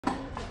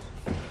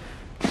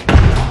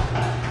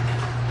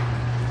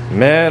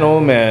Man, oh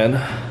man,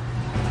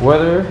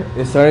 weather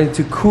is starting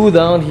to cool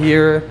down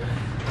here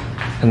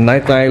in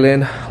Night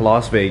Island,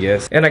 Las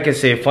Vegas. And I can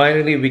say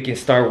finally we can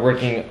start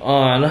working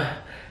on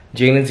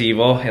Jaylene's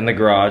Evo in the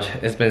garage.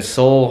 It's been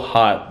so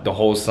hot the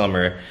whole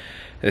summer.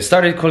 It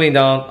started cooling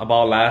down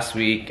about last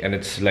week and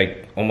it's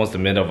like almost the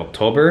mid of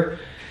October.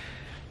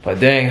 But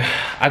dang,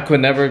 I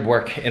could never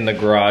work in the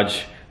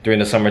garage during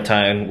the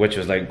summertime, which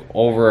was like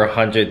over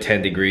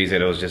 110 degrees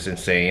and it was just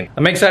insane.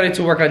 I'm excited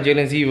to work on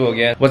Jaylene's Evo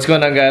again. What's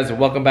going on, guys?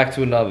 Welcome back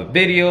to another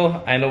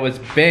video. I know it's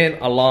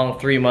been a long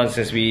 3 months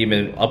since we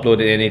even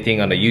uploaded anything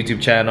on the YouTube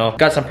channel.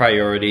 Got some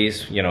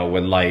priorities, you know,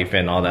 with life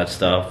and all that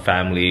stuff,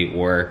 family,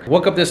 work.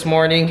 Woke up this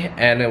morning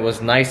and it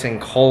was nice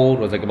and cold.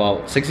 It was like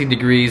about 60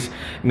 degrees.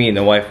 Me and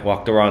the wife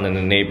walked around in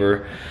the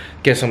neighbor,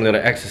 get some little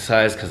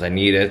exercise because I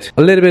need it.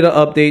 A little bit of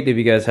update if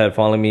you guys had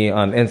followed me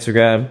on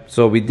Instagram.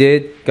 So we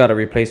got a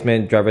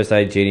replacement driver's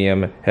side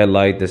JDM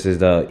headlight. This is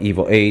the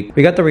Evo 8.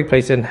 We got the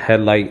replacement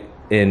headlight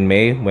in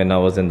May when I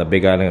was in the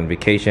Big Island on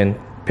vacation.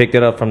 Picked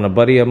it up from a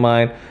buddy of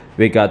mine.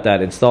 We got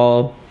that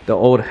installed. The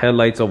old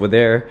headlights over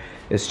there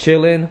is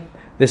chilling.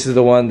 This is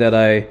the one that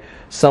I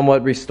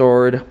somewhat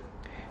restored,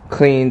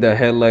 cleaned the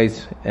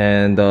headlights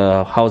and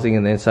the housing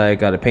in the inside,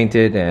 got it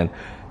painted and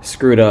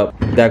screwed up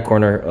that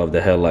corner of the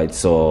headlight.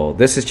 So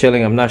this is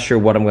chilling. I'm not sure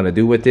what I'm gonna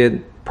do with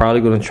it.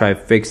 Probably gonna try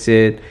fix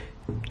it,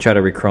 try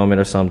to rechrome it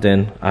or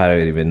something. I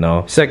don't even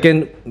know.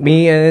 Second,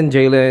 me and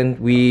Jaylene,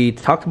 we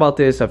talked about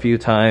this a few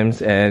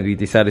times and we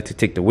decided to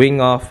take the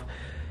wing off.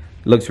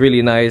 Looks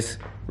really nice.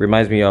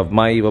 Reminds me of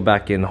my Evo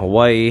back in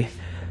Hawaii.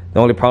 The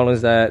only problem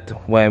is that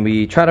when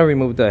we try to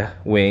remove the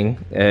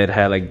wing, it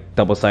had like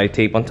double-sided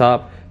tape on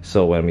top.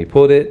 So when we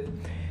pulled it,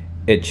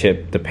 it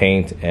chipped the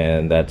paint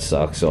and that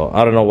sucks. So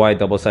I don't know why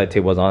double-sided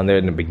tape was on there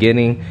in the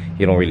beginning.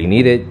 You don't really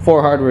need it.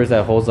 4 hardware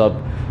that holds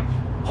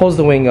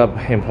the wing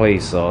up in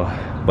place. So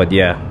but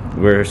yeah,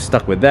 we're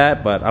stuck with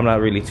that, but I'm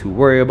not really too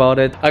worried about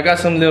it. I got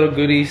some little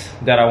goodies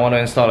that I want to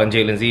install on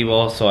Jaylene's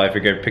Evo, so I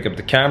figured pick up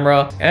the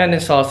camera and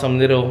install some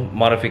little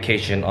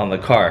modification on the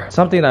car.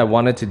 Something I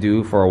wanted to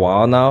do for a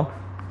while now.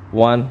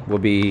 One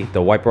would be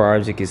the wiper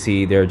arms. You can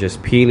see they're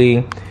just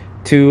peeling.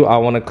 2, I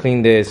want to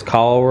clean this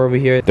cowl over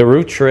here. The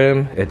roof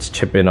trim, it's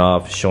chipping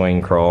off,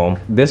 showing chrome.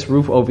 This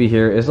roof over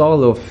here is all a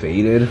little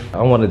faded.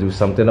 I want to do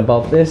something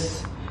about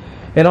this.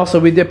 And also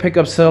we did pick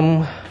up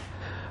some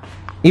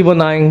Evo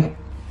 9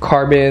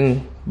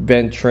 carbon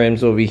vent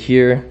trims over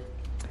here.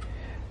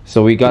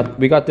 So we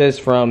got this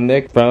from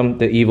Nick from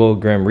the Evo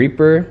Grim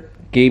Reaper.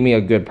 Gave me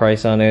a good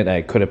price on it.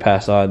 I could have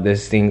passed on.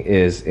 This thing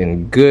is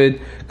in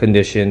good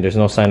condition. There's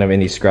no sign of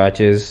any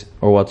scratches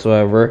or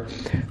whatsoever.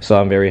 So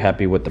I'm very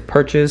happy with the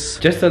purchase.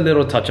 Just a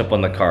little touch up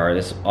on the car.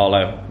 That's all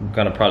I'm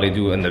gonna probably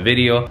do in the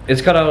video.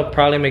 It's gonna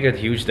probably make a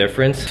huge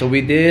difference. So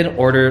we did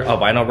order a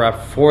vinyl wrap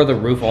for the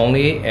roof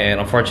only, and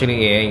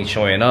unfortunately it ain't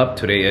showing up.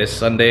 Today is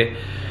Sunday.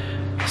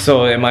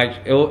 So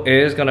it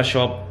is gonna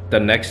show up the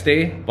next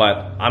day,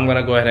 but I'm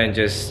gonna go ahead and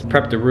just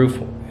prep the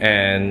roof,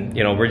 and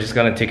you know, we're just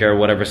gonna take care of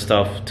whatever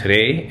stuff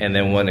today, and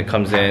then when it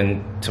comes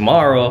in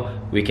tomorrow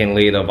we can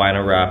lay the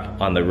vinyl wrap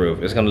on the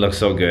roof. It's gonna look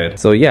so good.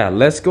 So yeah,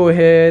 let's go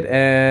ahead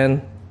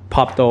and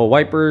pop the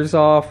wipers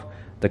off,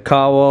 the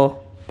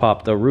cowl,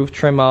 pop the roof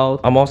trim out.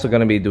 I'm also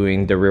gonna be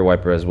doing the rear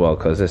wiper as well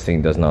because this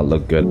thing does not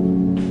look good.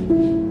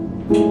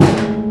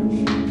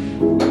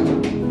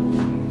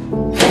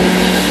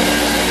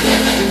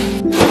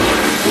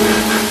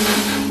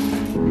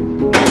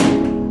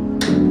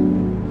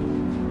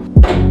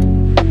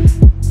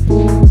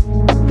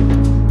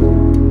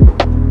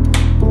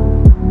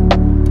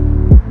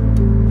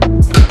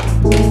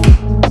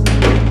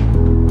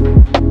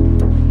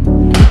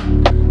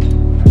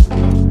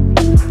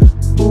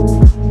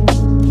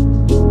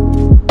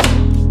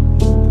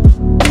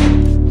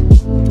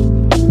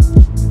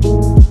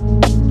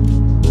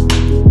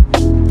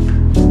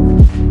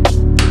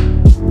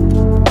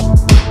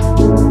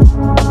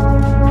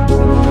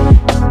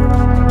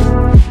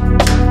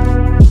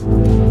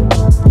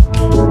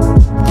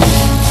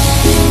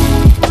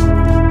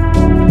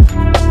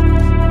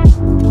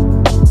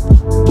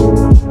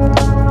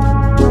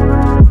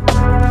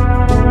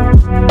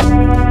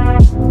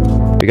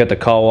 We got the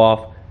cowl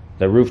off,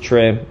 the roof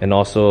trim, and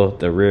also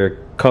the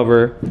rear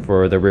cover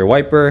for the rear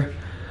wiper.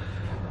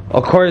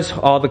 Of course,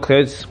 all the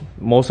clips,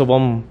 most of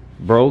them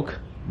broke,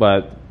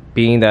 but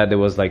being that it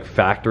was like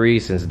factory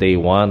since day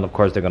one, of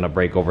course they're gonna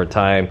break over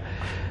time.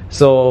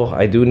 So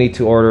I do need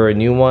to order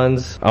new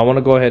ones. I want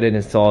to go ahead and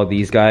install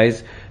these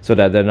guys so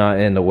that they're not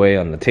in the way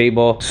on the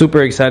table.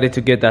 Super excited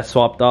to get that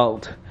swapped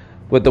out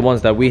with the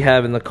ones that we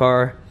have in the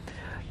car.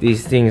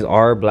 These things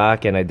are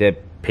black and I did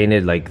paint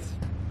it like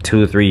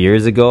 2 or 3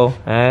 years ago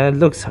and it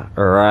looks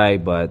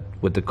alright, but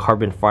with the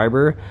carbon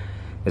fiber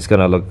it's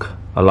gonna look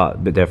a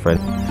lot bit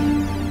different.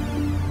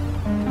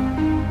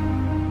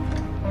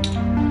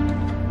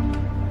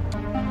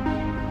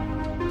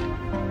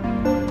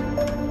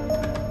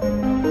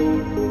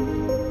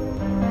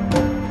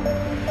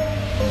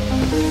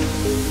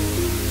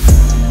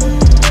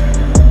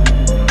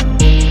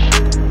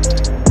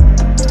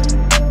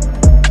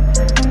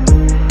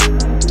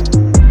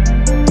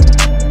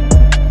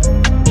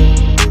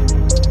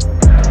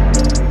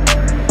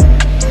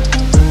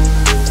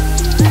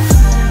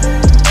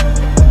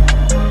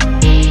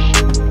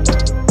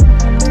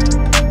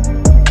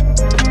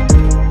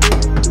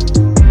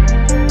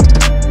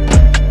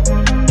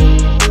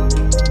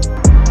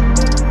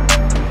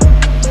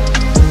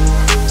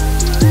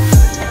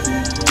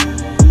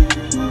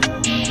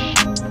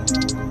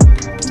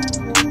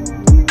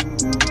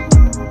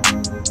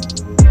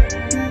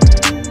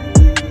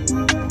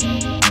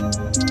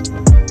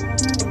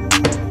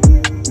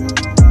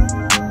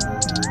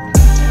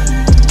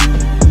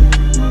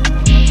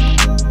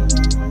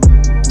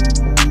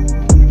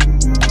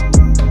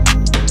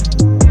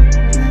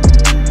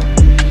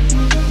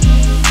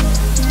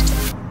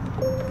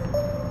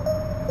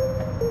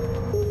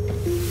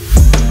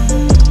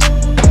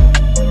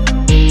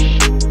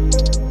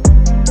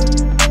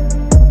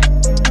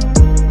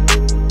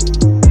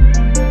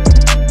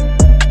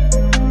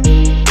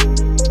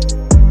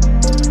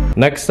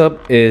 Next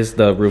up is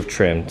the roof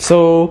trim.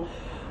 So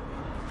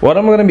what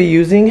I'm gonna be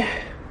using,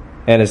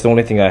 and it's the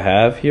only thing I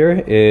have here,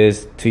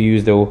 is to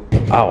use the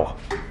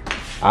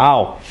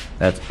ow,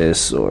 that is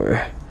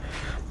sore.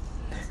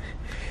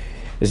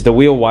 It's the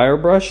wheel wire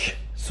brush.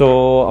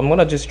 So I'm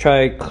gonna just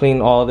try clean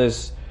all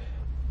this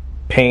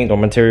paint or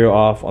material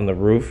off on the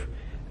roof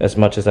as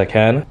much as I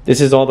can.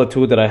 This is all the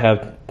tool that I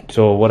have,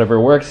 so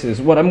whatever works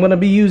is what I'm gonna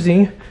be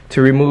using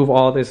to remove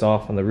all this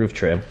off on the roof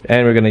trim.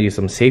 And we're gonna use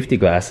some safety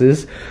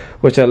glasses,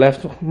 which I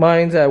left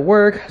mine at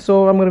work,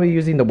 so I'm gonna be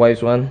using the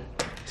wipes one.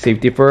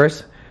 Safety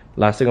first.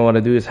 Last thing I want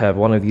to do is have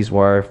one of these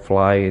wires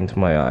fly into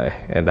my eye,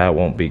 and that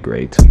won't be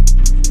great.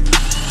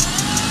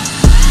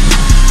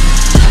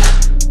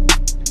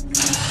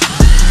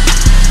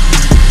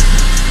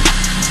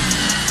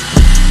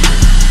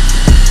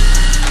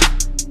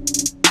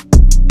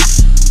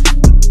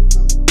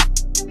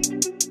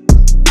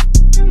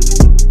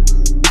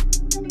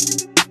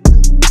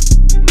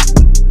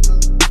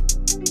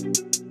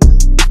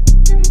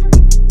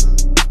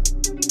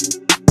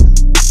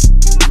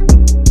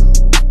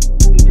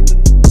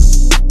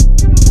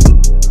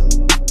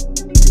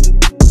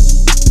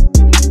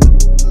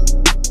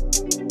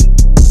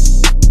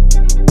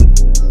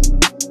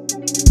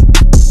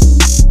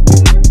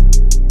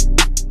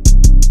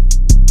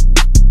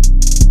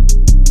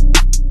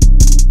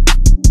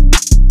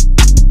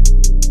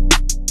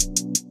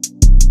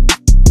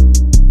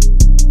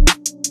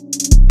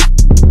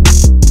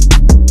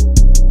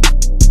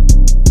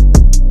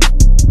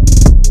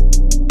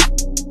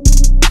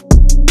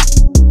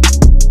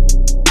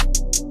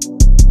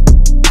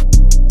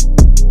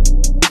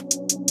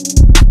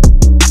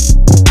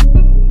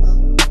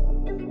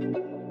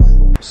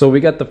 So we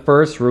got the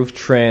first roof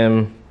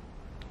trim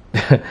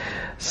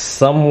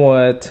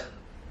somewhat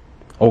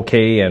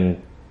okay and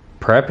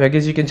prep, I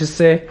guess you can just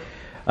say.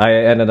 I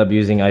ended up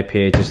using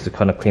IPA just to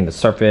kind of clean the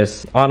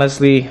surface.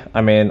 Honestly,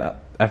 I mean,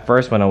 at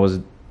first when I was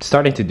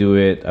starting to do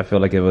it, I feel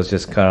like it was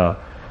just kind of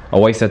a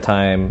waste of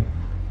time.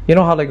 You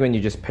know how like when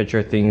you just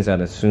picture things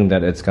and assume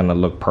that it's gonna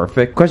look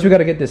perfect? Of course, we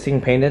gotta get this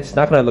thing painted. It's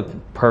not gonna look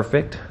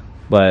perfect,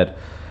 but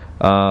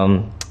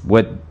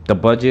with the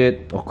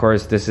budget, of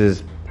course, this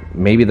is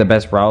maybe the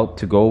best route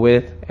to go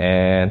with.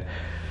 And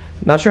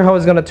not sure how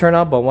it's gonna turn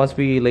out, but once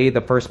we lay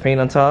the first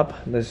paint on top,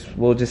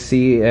 we'll just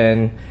see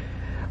and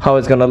how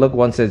it's gonna look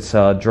once it's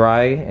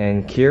dry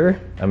and cure.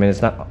 I mean,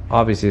 it's not,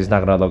 obviously it's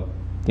not gonna look,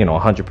 you know,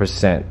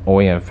 100%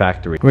 OEM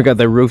factory. We got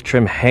the roof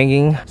trim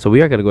hanging, so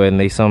we are gonna go ahead and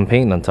lay some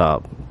paint on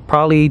top.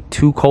 Probably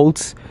 2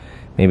 coats,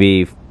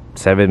 maybe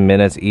 7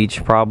 minutes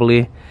each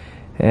probably.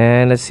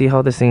 And let's see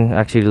how this thing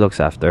actually looks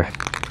after.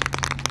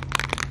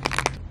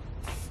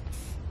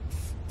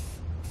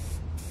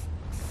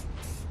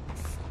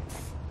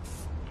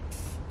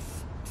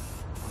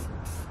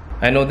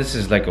 I know this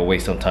is like a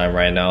waste of time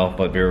right now,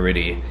 but we're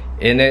already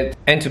in it.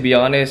 And to be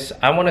honest,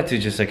 I wanted to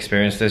just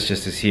experience this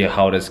just to see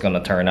how it's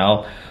gonna turn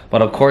out.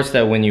 But of course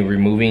that when you're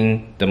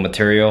removing the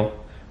material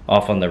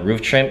off on the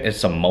roof trim, it's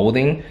some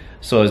molding.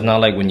 So it's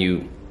not like when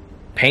you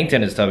paint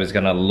it and stuff, it's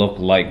gonna look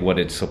like what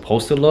it's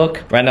supposed to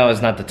look. Right now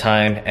is not the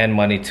time and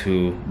money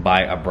to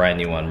buy a brand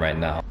new one right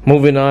now.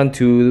 Moving on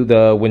to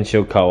the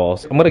windshield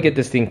cowls. I'm gonna get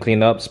this thing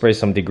cleaned up, spray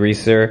some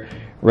degreaser,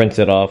 rinse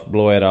it off,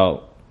 blow it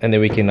out, and then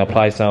we can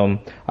apply some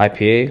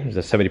IPA, it's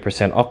a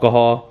 70%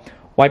 alcohol,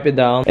 wipe it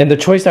down. And the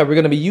choice that we're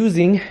gonna be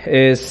using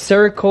is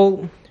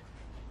Cerakote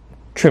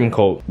Trim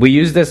Coat. We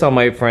use this on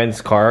my friend's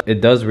car.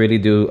 It does really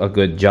do a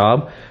good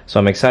job. So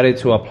I'm excited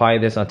to apply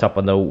this on top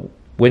of the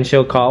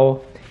windshield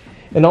cowl.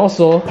 And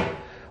also,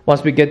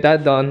 once we get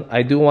that done,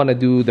 I do wanna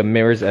do the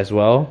mirrors as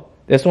well.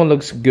 This one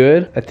looks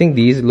good. I think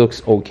these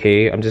looks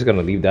okay. I'm just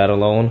gonna leave that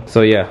alone.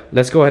 So yeah,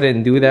 let's go ahead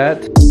and do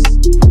that.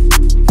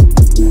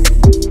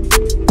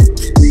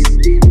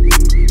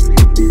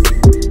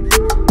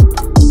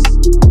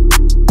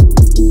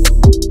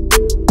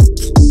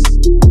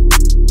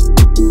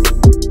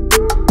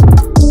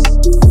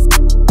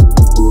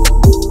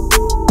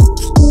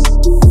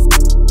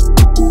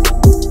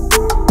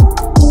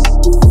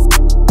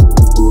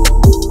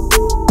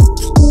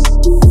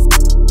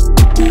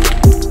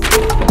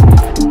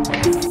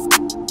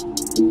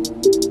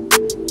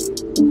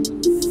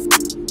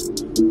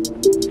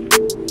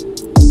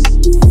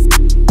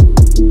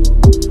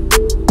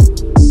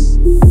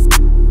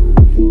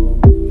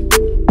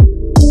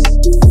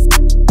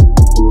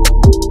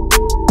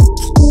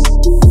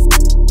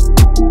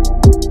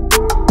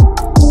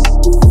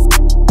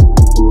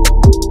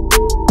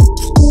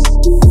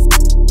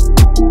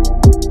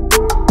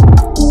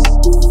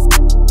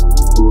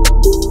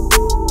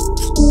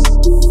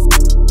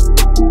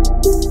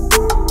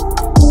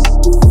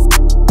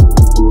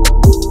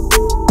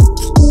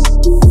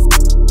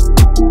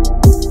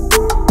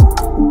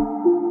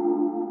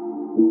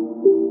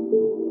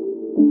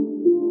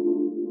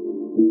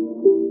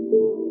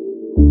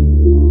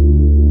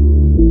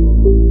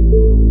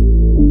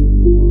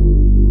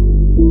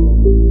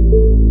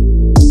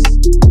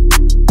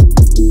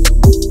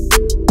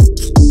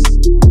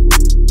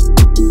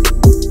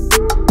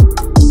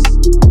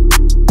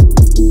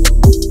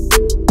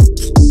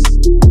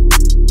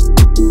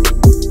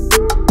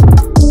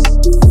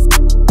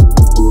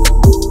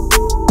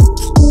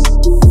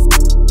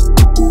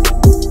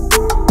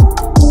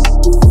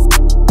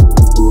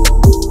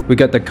 We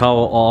got the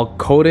cowl all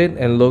coated,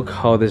 and look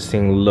how this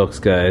thing looks,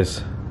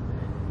 guys.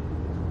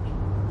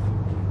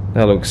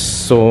 That looks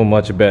so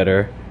much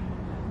better.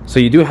 So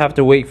you do have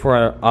to wait for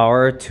an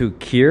hour to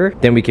cure,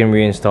 then we can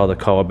reinstall the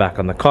cowl back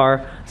on the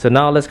car. So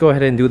now let's go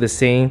ahead and do the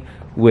same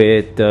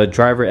with the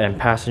driver and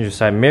passenger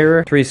side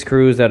mirror. 3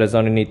 screws that is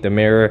underneath the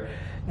mirror.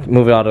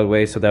 Move it out of the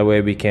way so that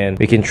way we can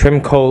trim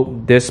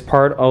coat this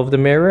part of the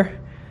mirror.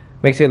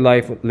 Makes it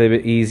life a little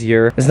bit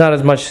easier. It's not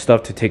as much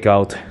stuff to take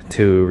out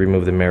to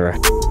remove the mirror.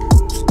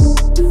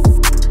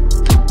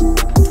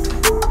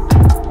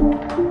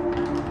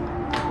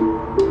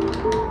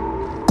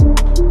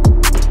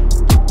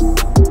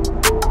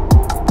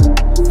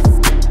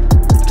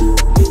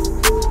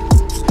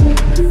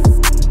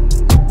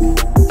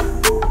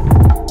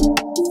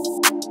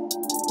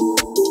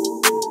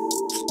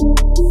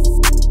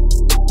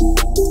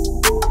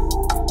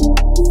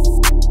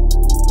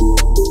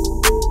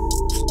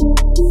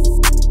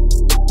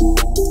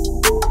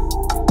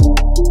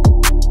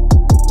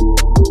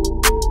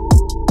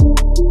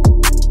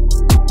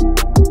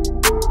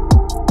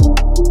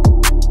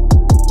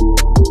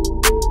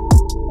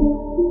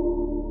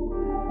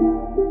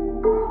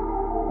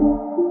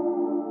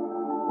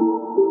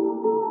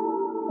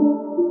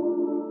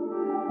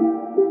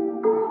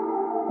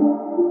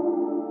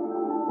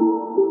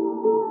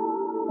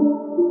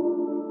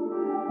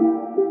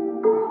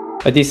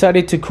 I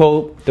decided to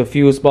coat the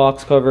fuse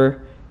box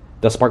cover,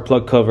 the spark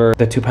plug cover,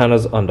 the 2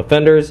 panels on the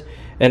fenders,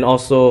 and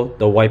also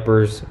the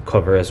wipers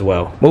cover as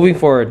well. Moving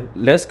forward,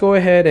 let's go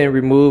ahead and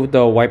remove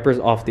the wipers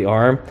off the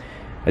arm.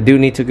 I do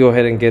need to go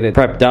ahead and get it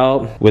prepped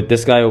out with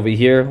this guy over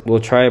here.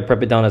 We'll try to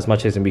prep it down as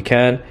much as we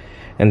can,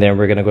 and then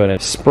we're gonna go ahead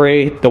and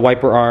spray the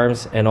wiper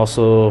arms and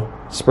also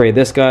spray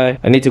this guy.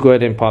 I need to go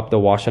ahead and pop the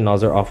washer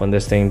nozzle off on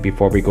this thing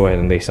before we go ahead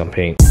and lay some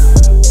paint.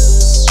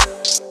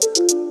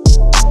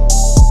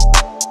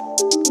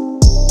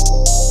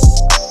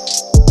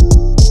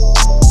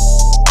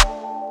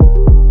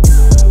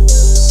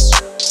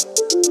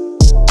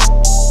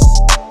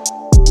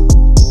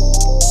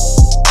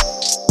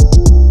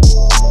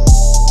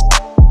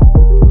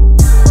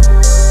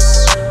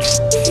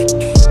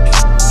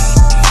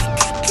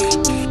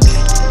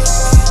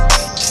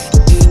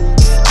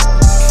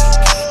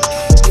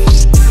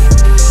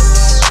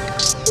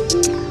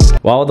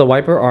 While the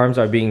wiper arms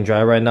are being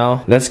dry right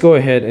now, let's go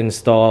ahead and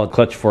install a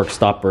clutch fork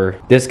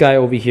stopper. This guy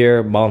over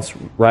here mounts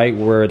right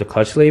where the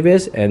clutch sleeve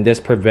is, and this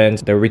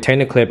prevents the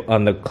retainer clip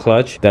on the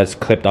clutch that's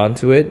clipped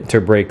onto it to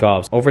break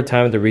off. Over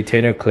time, the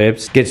retainer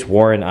clips gets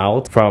worn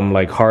out from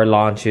like hard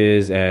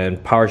launches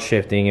and power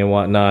shifting and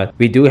whatnot.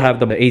 We do have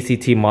the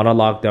ACT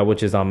monolock that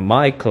which is on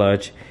my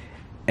clutch,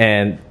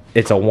 and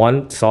it's a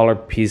 1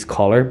 solid piece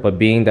collar, but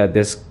being that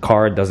this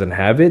car doesn't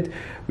have it,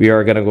 we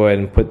are gonna go ahead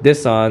and put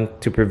this on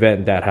to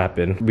prevent that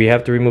happen. We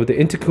have to remove the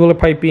intercooler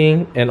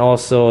piping and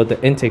also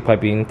the intake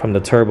piping from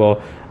the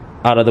turbo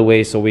out of the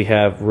way so we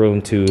have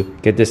room to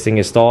get this thing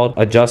installed.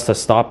 Adjust the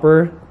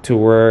stopper to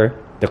where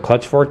the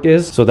clutch fork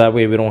is so that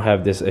way we don't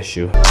have this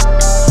issue.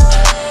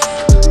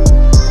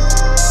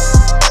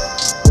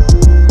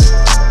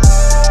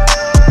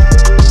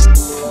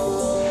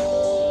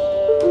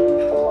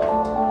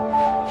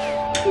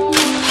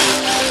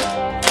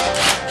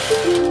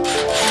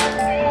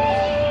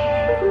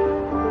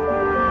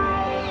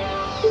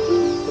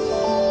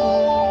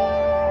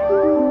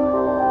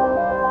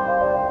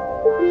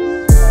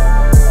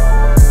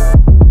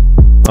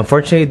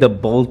 Unfortunately, the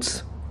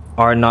bolts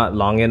are not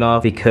long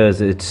enough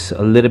because it's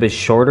a little bit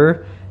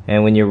shorter,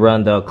 and when you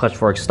run the clutch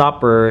fork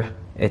stopper,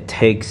 it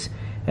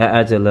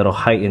adds a little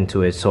height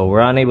into it, so we're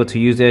unable to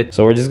use it.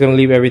 So we're just gonna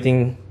leave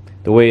everything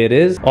the way it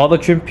is. All the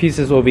trim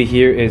pieces over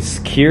here is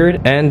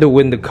cured, and the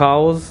window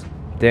cowls,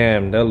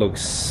 damn, that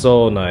looks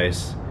so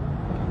nice.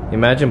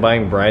 Imagine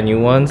buying brand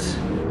new ones.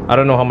 I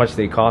don't know how much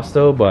they cost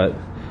though, but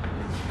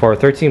for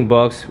 13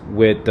 bucks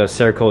with the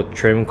Cerakote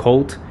trim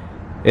coat,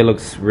 it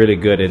looks really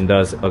good and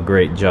does a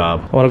great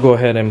job. I want to go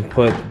ahead and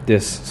put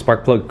this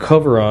spark plug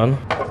cover on,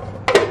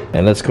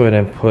 and let's go ahead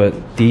and put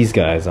these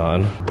guys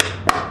on.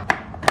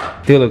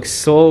 They look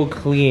so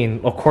clean.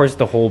 Of course,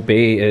 the whole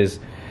bay it's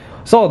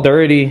all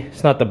dirty.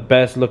 It's not the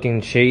best looking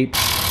shape.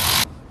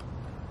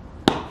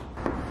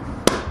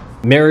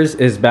 Mirrors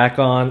is back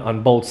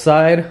on both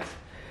sides,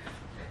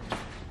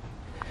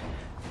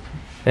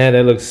 and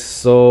it looks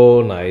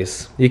so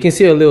nice. You can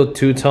see a little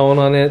two-tone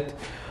on it.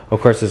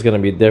 Of course, it's gonna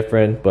be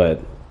different, but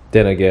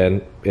then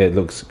again, it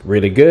looks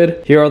really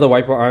good. Here are the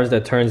wiper arms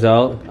that turns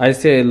out. I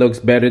say it looks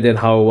better than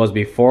how it was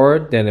before.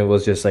 Then it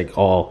was just like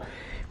all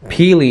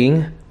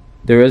peeling.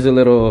 There is a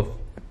little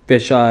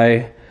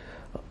fisheye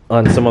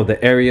on some of the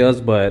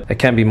areas, but I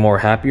can't be more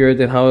happier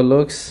than how it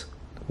looks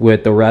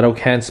with the rattle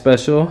can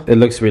special. It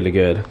looks really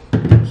good.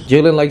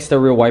 Jaylene likes the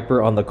rear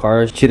wiper on the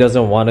car. She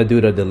doesn't want to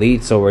do the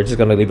delete, so we're just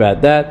gonna leave it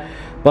at that.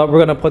 But we're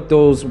gonna put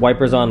those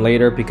wipers on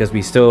later because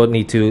we still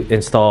need to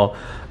install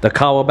the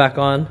cowl back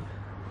on.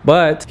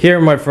 But here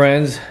are my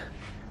friends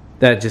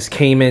that just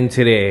came in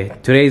today.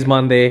 Today's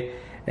Monday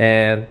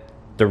and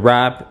the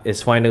wrap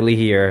is finally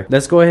here.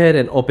 Let's go ahead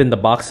and open the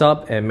box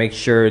up and make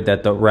sure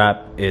that the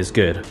wrap is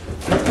good.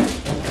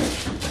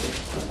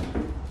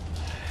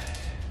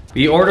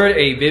 We ordered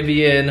a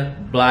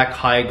Vivian black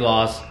high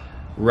gloss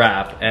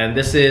wrap, and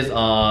this is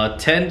a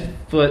 10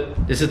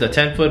 foot. This is the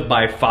 10 foot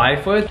by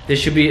 5 foot. This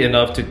should be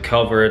enough to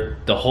cover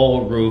the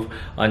whole roof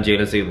on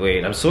Jaylene's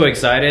A8. I'm so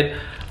excited.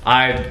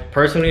 I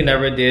personally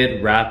never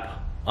did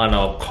wrap on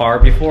a car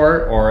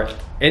before, or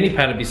any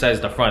panel besides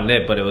the front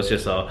lip, but it was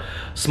just a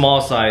small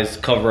size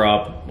cover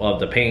up of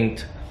the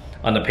paint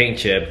on the paint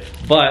chip.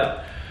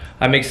 But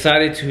I'm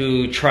excited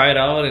to try it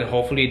out, and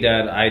hopefully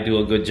that I do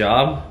a good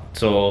job.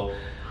 So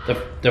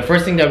the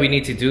first thing that we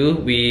need to do,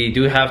 we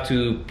do have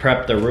to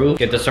prep the roof,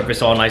 get the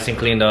surface all nice and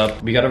cleaned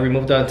up. We gotta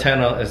remove the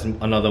antenna as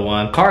another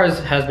one. Car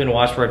has been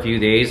washed for a few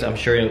days. I'm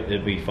sure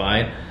it'll be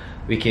fine.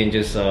 We can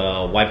just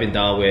wipe it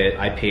down with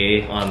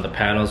IPA on the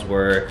panels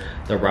where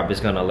the wrap is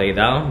gonna lay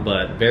down.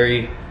 But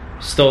very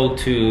stoked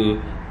to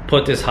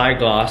put this high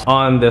gloss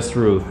on this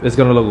roof. It's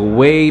gonna look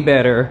way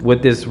better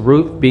with this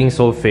roof being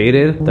so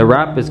faded. The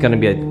wrap is gonna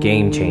be a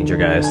game changer,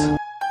 guys.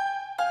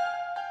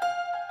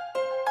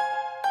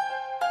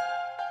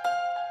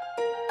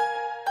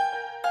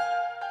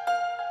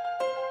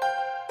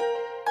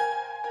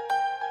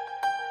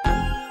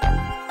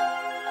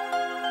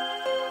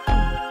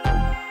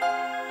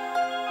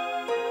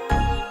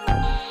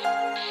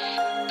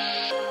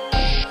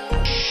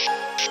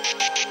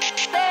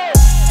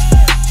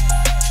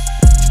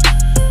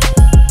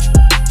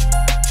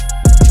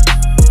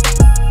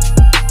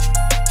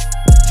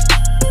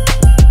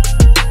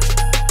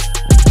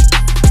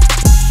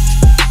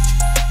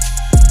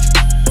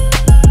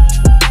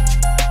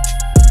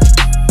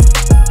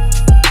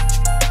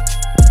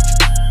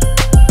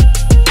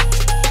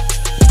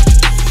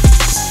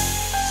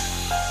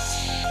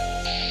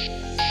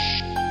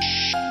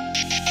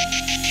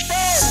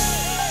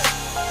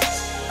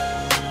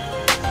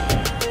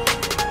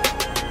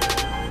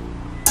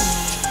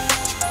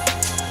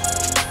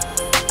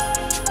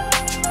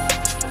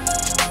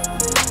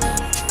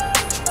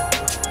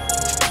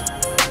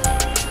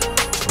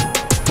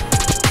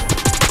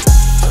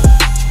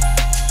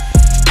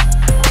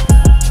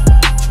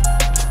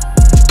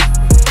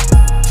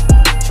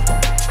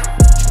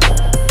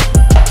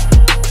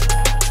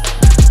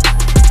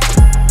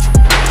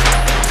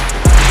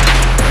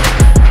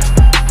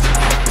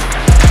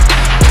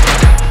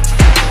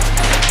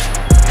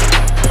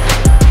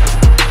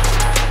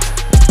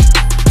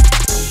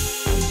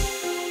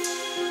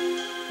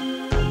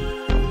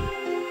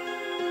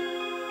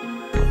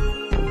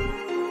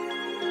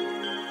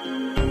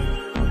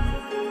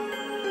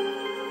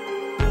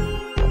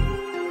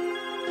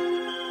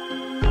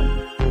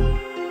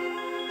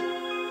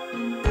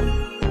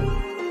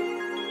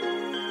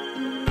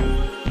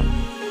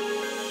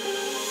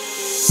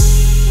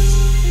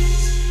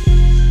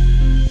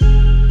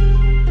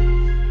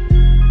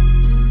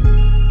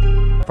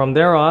 From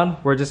there on,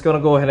 we're just gonna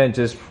go ahead and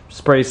just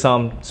spray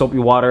some soapy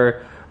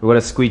water. We're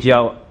gonna squeegee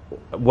out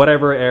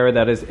whatever air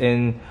that is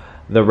in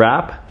the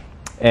wrap,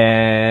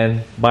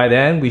 and by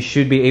then we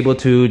should be able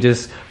to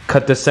just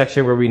cut the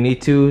section where we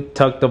need to,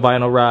 tuck the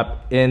vinyl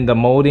wrap in the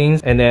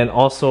moldings, and then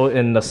also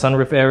in the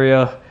sunroof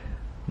area,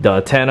 the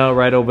antenna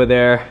right over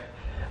there.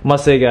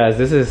 Must say, guys,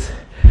 this is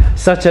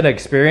such an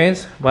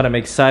experience, but I'm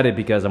excited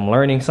because I'm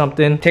learning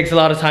something. Takes a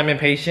lot of time and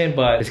patience,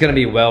 but it's gonna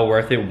be well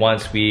worth it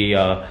once we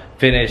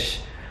finish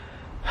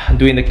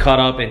doing the cut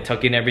up and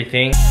tucking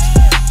everything.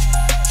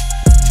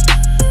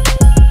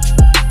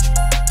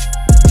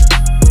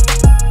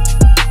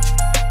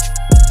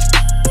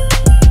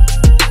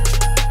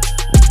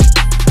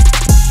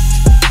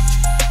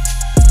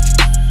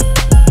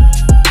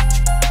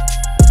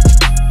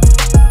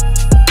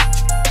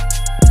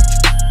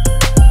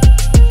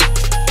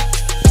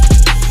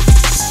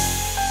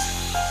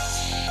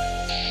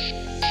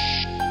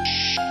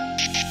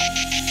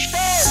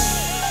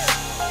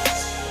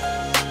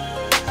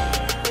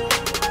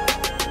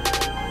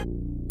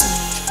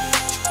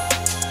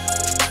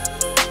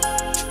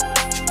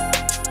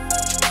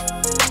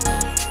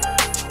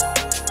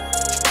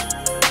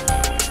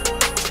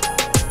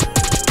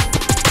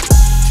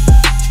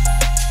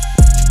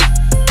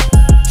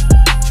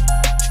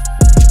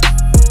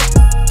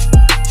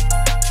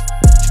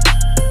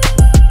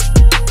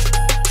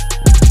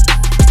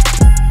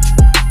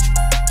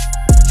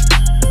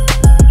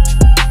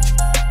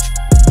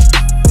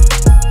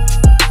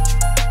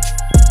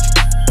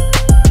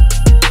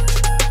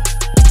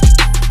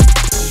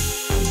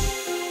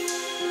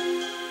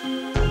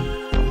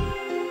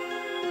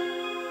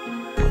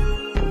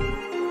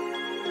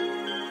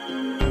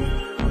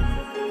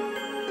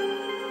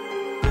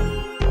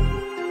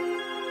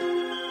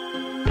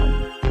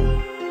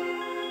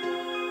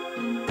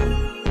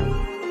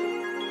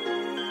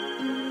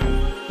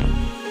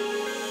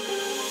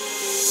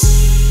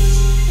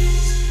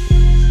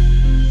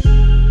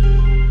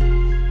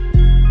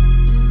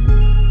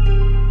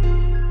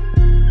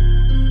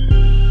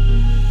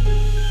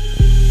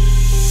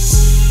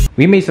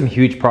 We made some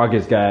huge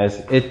progress,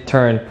 guys. It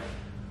turned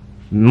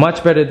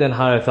much better than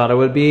how I thought it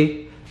would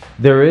be.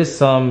 There is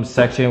some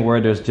section where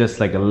there's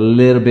just like a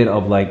little bit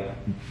of like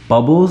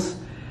bubbles,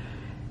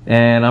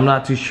 and I'm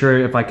not too sure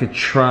if I could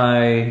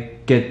try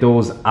get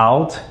those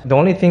out. The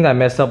only thing I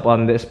messed up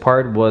on this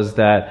part was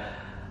that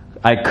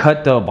I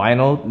cut the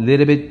vinyl a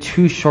little bit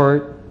too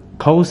short,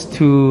 close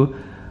to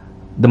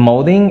the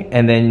molding,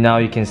 and then now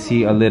you can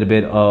see a little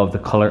bit of the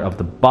color of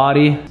the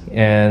body.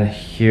 And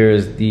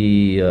here's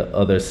the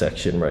other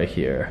section right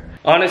here.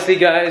 Honestly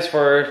guys,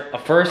 for a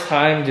first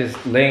time just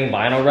laying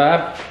vinyl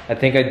wrap, I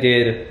think I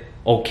did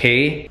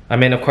okay. I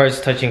mean, of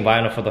course, touching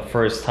vinyl for the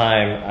first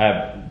time,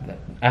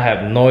 I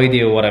have no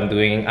idea what I'm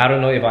doing. I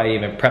don't know if I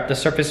even prepped the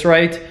surface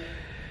right.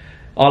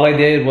 All I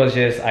did was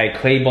just I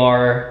clay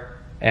bar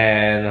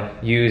and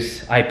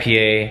use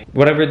IPA,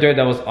 whatever dirt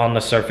that was on the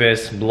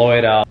surface, blow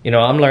it out. You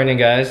know, I'm learning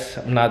guys.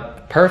 I'm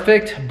not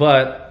perfect,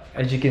 but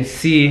as you can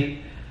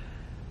see,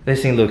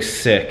 this thing looks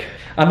sick.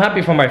 I'm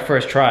happy for my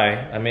first try.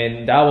 I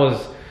mean, that was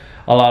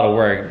a lot of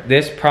work.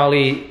 This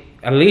probably,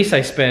 at least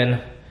I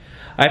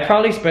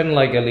probably spend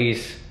like at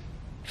least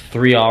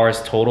 3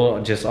 hours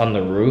total just on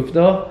the roof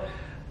though.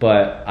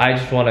 But I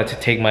just wanted to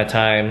take my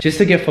time just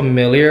to get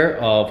familiar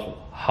of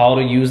how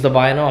to use the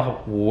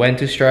vinyl, when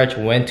to stretch,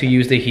 when to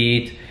use the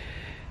heat,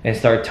 and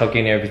start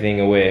tucking everything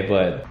away.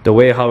 But the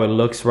way how it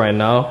looks right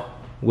now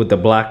with the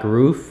black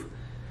roof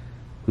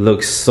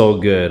looks so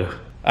good.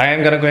 I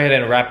am gonna go ahead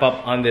and wrap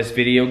up on this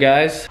video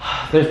guys.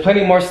 There's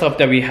plenty more stuff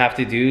that we have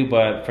to do,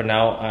 but for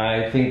now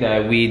I think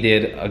that we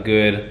did a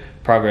good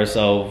progress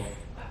of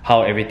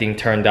how everything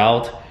turned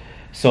out.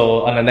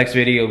 So on the next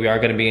video, we are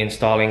going to be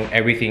installing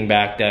everything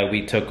back that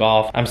we took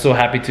off. I'm so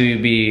happy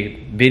to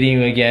be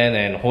videoing again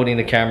and holding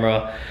the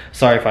camera.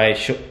 Sorry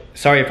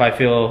if I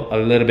feel a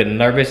little bit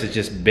nervous. It's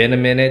just been a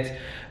minute,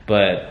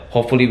 but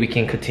hopefully we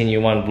can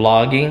continue on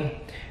vlogging,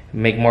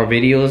 make more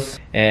videos,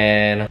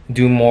 and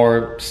do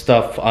more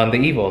stuff on the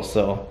Evo.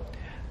 So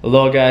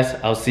hello guys,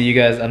 I'll see you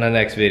guys on the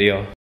next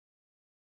video.